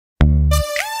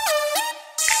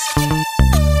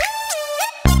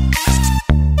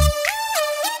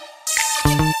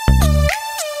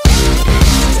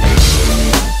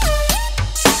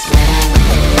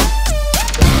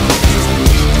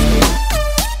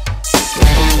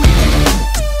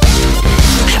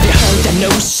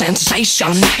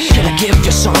information. Can I give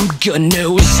you some good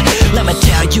news? Let me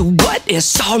tell you what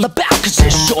it's all about, cause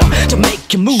it's sure to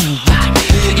make you move.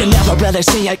 You never really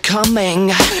see it coming,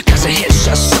 cause it hits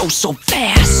you so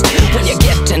fast. When you're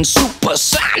getting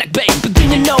supersonic, baby,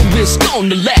 then you know it's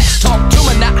gonna last. Talk to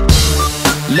me now.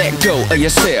 Let go of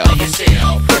yourself.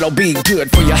 It'll be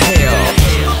good for your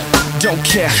health. Don't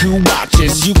care who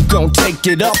watches, you gon' take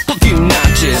it up a few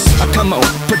notches. Come on,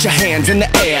 put your hands in the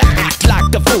air. Act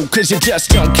like the fool, cause you just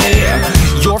don't care.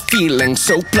 You're feeling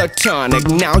so platonic,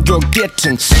 now you're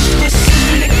getting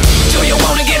supersonic. Do you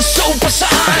wanna get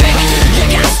supersonic?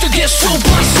 You got to get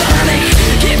supersonic.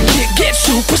 Get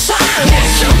supersonic.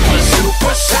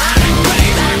 Supersonic,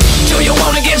 baby. Do you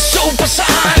wanna get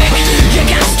supersonic? You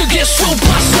got to get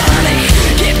supersonic.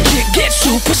 Get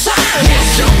supersonic.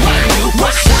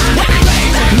 Supersonic,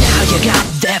 baby. Now you got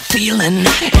that feeling,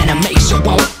 and it makes you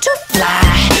want to fly.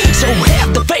 So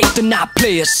have the faith and not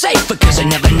play it safe, because you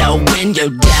never know when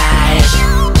you die.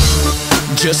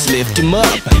 Just lift him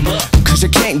up, cause you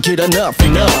can't get enough.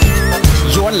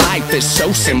 Your life is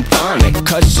so symphonic,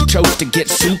 cause you chose to get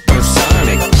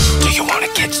supersonic. Do you wanna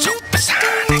get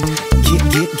supersonic?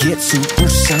 Get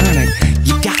supersonic.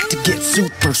 You got to get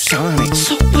supersonic.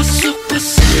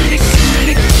 Supersonic.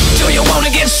 Do you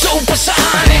wanna get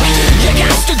supersonic? You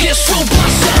got to get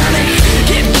supersonic.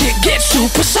 Get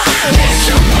supersonic.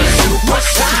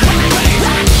 Supersonic.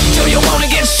 Do you wanna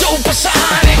get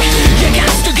supersonic? You got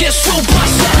to get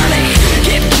supersonic.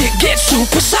 Get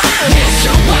supersonic.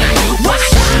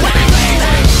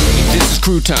 This is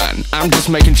Crouton. I'm just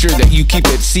making sure that you keep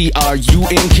it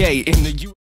CRUNK in the U.